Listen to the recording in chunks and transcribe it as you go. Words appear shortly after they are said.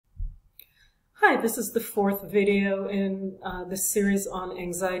Hi, this is the fourth video in this series on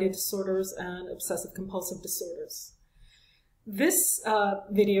anxiety disorders and obsessive compulsive disorders. This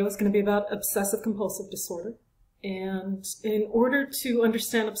video is going to be about obsessive compulsive disorder. And in order to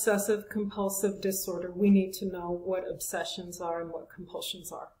understand obsessive compulsive disorder, we need to know what obsessions are and what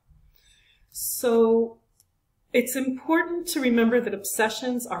compulsions are. So it's important to remember that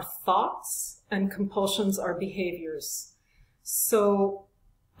obsessions are thoughts and compulsions are behaviors. So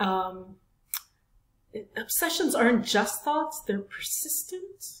obsessions aren't just thoughts, they're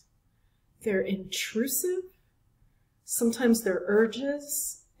persistent, they're intrusive, sometimes they're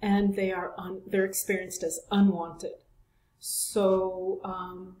urges, and they're experienced as unwanted. So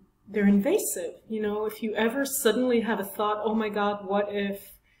they're invasive. You know, if you ever suddenly have a thought, oh my God, what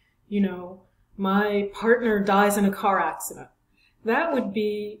if, my partner dies in a car accident? That would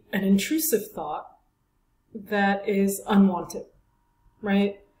be an intrusive thought that is unwanted,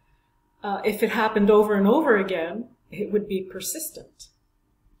 right? If it happened over and over again, it would be persistent.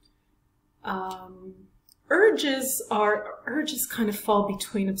 Urges kind of fall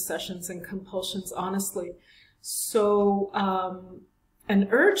between obsessions and compulsions, honestly. So an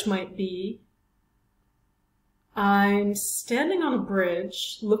urge might be, I'm standing on a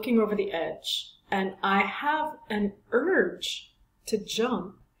bridge looking over the edge, and I have an urge to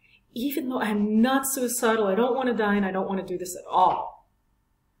jump, even though I'm not suicidal, I don't want to die, and I don't want to do this at all.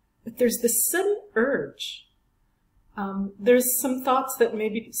 But there's this sudden urge. There's some thoughts that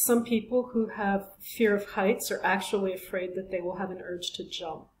maybe some people who have fear of heights are actually afraid that they will have an urge to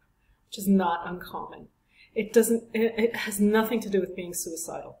jump, which is not uncommon. It has nothing to do with being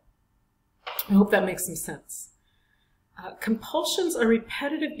suicidal. I hope that makes some sense. Compulsions are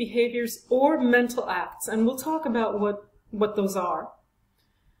repetitive behaviors or mental acts, and we'll talk about what those are.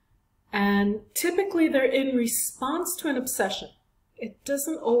 And typically they're in response to an obsession. It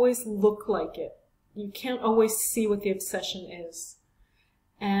doesn't always look like it. You can't always see what the obsession is.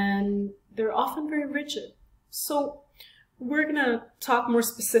 And they're often very rigid. So we're going to talk more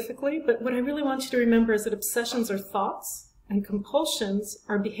specifically, but what I really want you to remember is that obsessions are thoughts and compulsions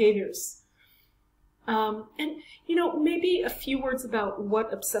are behaviors. Maybe a few words about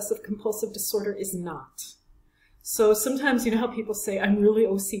what obsessive compulsive disorder is not. So sometimes, you know how people say, I'm really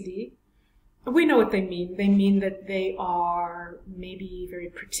OCD? We know what they mean. They mean that they are maybe very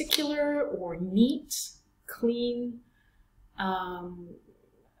particular or neat, clean, have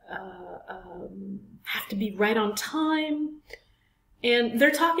to be right on time. And they're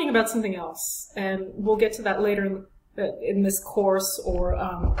talking about something else. And we'll get to that later in this course or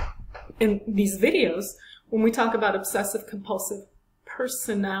in these videos when we talk about obsessive compulsive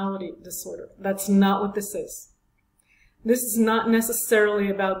personality disorder. That's not what this is. This is not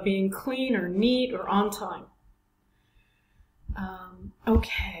necessarily about being clean or neat or on time.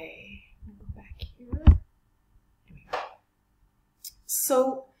 Okay, I'll go back here. Here we go.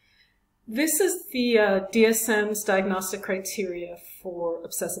 So this is the DSM's diagnostic criteria for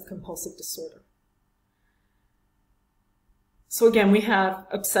obsessive compulsive disorder. So again, we have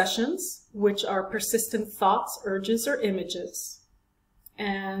obsessions, which are persistent thoughts, urges, or images.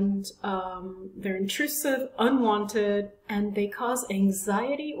 And they're intrusive, unwanted, and they cause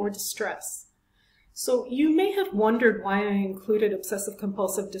anxiety or distress. So you may have wondered why I included obsessive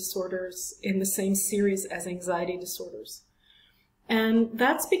compulsive disorders in the same series as anxiety disorders. And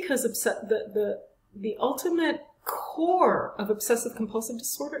that's because the ultimate core of obsessive compulsive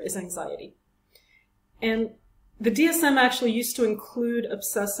disorder is anxiety. And the DSM actually used to include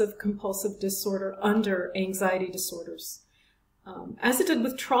obsessive compulsive disorder under anxiety disorders. As it did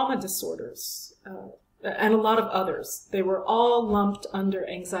with trauma disorders and a lot of others. They were all lumped under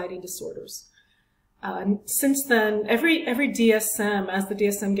anxiety disorders. And since then, every DSM, as the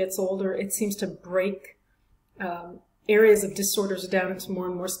DSM gets older, it seems to break areas of disorders down into more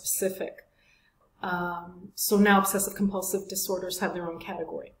and more specific. So now obsessive compulsive disorders have their own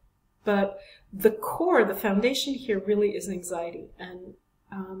category. But the core, the foundation here really is anxiety. And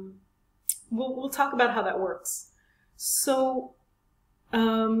we'll talk about how that works. So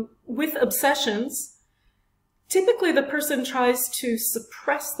with obsessions, typically the person tries to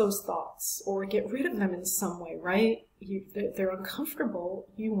suppress those thoughts or get rid of them in some way, right? They're uncomfortable,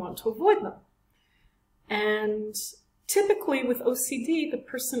 you want to avoid them. And typically with OCD, the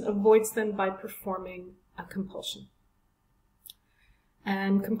person avoids them by performing a compulsion.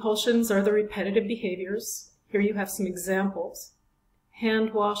 And compulsions are the repetitive behaviors. Here you have some examples.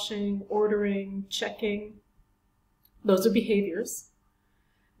 Hand washing, ordering, checking. Those are behaviors.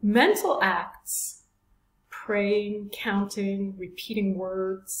 Mental acts, praying, counting, repeating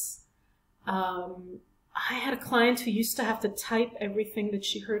words, I had a client who used to have to type everything that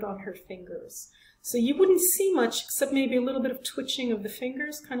she heard on her fingers. So you wouldn't see much except maybe a little bit of twitching of the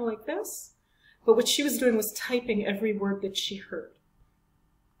fingers, kind of like this. But what she was doing was typing every word that she heard.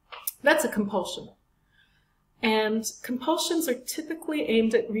 That's a compulsion. And compulsions are typically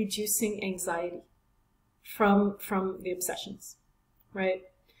aimed at reducing anxiety from the obsessions, right?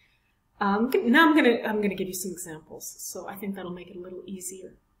 Now I'm gonna give you some examples. So I think that'll make it a little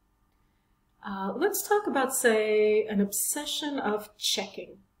easier. Let's talk about, say, an obsession of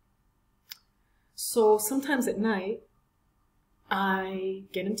checking. So sometimes at night, I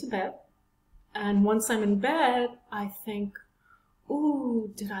get into bed, and once I'm in bed, I think,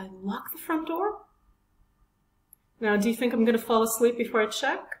 ooh, did I lock the front door? Now, do you think I'm going to fall asleep before I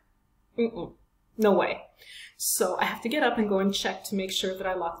check? No way. So I have to get up and go and check to make sure that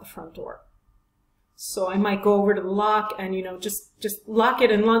I lock the front door. So I might go over to the lock and, you know, just lock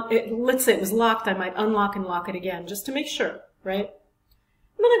it and lock it. Let's say it was locked, I might unlock and lock it again just to make sure, right?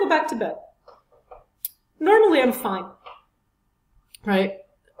 And then I go back to bed. Normally I'm fine, right?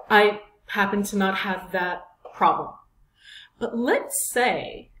 I happen to not have that problem. But let's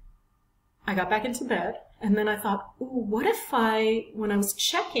say I got back into bed and then I thought, ooh, what if when I was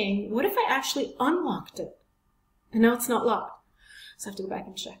checking, what if I actually unlocked it? And now it's not locked. So I have to go back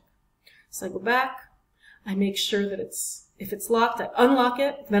and check. So I go back, I make sure that if it's locked, I unlock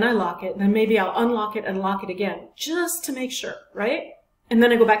it, then I lock it, then maybe I'll unlock it and lock it again, just to make sure, right? And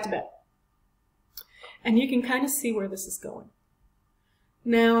then I go back to bed. And you can kind of see where this is going.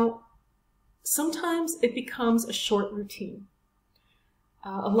 Now, sometimes it becomes a short routine.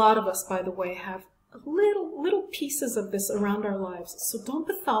 A lot of us, by the way, have little pieces of this around our lives, so don't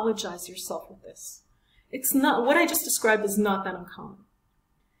pathologize yourself with this. It's not, what I just described is not that uncommon.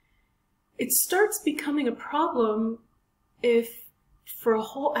 It starts becoming a problem if for a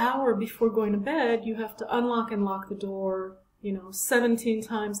whole hour before going to bed, you have to unlock and lock the door, you know, 17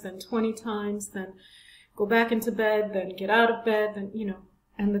 times, then 20 times, then go back into bed, then get out of bed, then, you know,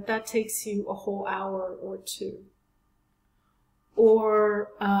 and that takes you a whole hour or two.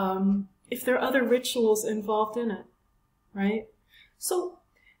 Or if there are other rituals involved in it, right? So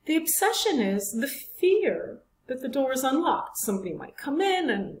the obsession is the fear that the door is unlocked. Somebody might come in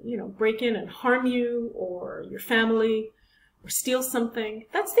and, you know, break in and harm you or your family or steal something.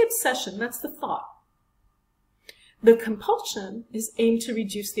 That's the obsession. That's the thought. The compulsion is aimed to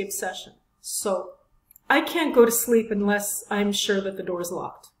reduce the obsession. So I can't go to sleep unless I'm sure that the door is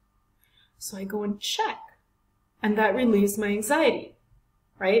locked. So I go and check, and that relieves my anxiety,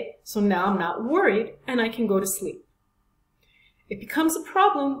 right? So now I'm not worried and I can go to sleep. It becomes a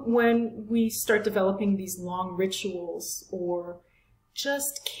problem when we start developing these long rituals or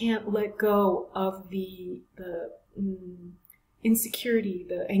just can't let go of the insecurity,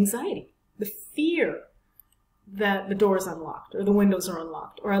 the anxiety, the fear that the door is unlocked or the windows are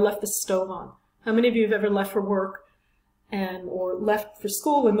unlocked or I left the stove on. How many of you have ever left for work or left for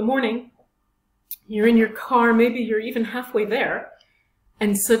school in the morning? You're in your car, maybe you're even halfway there,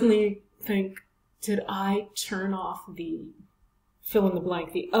 and suddenly think, did I turn off the fill in the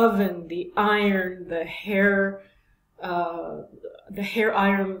blank, the oven, the iron, the hair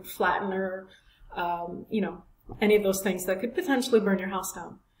iron flattener, you know, any of those things that could potentially burn your house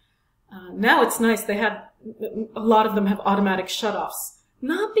down. Now it's nice, a lot of them have automatic shutoffs.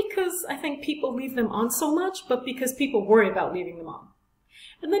 Not because I think people leave them on so much, but because people worry about leaving them on.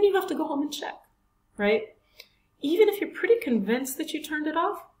 And then you have to go home and check, right? Even if you're pretty convinced that you turned it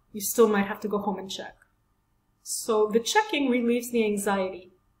off, you still might have to go home and check. So the checking relieves the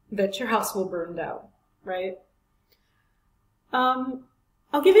anxiety that your house will burn down, right? I'll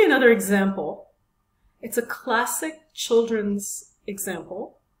give you another example. It's a classic children's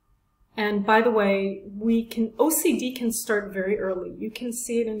example. And by the way, OCD can start very early. You can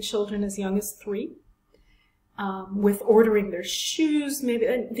see it in children as young as 3, with ordering their shoes. Maybe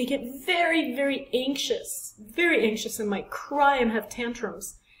and they get very, very anxious, and might cry and have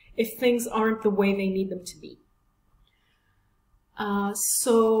tantrums if things aren't the way they need them to be.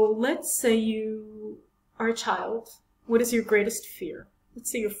 So let's say you are a child. What is your greatest fear? Let's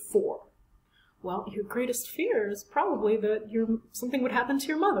say you're 4. Well, your greatest fear is probably that something would happen to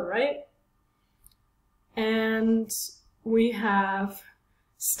your mother, right? And we have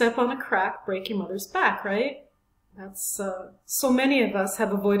step on a crack, break your mother's back, right? That's so many of us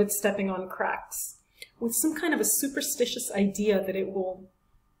have avoided stepping on cracks with some kind of a superstitious idea that it will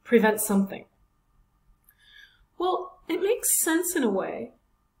prevent something. Well, it makes sense in a way.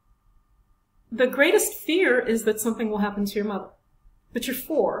 The greatest fear is that something will happen to your mother, but you're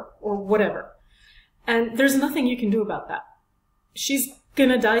 4 or whatever. And there's nothing you can do about that. She's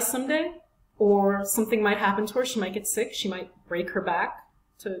gonna die someday, or something might happen to her. She might get sick. She might break her back,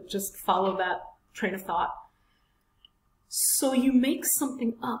 to just follow that train of thought. So you make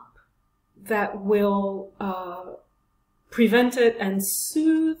something up that will prevent it and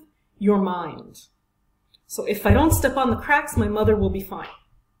soothe your mind. So if I don't step on the cracks, my mother will be fine.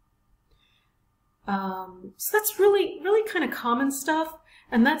 So that's really kind of common stuff.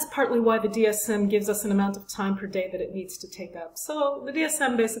 And that's partly why the DSM gives us an amount of time per day that it needs to take up. So the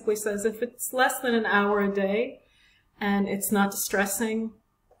DSM basically says if it's less than an hour a day and it's not distressing,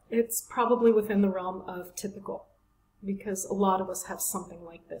 it's probably within the realm of typical, because a lot of us have something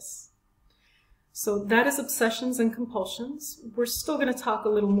like this. So that is obsessions and compulsions. We're still going to talk a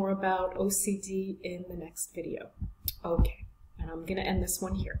little more about OCD in the next video. Okay, and I'm going to end this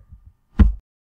one here.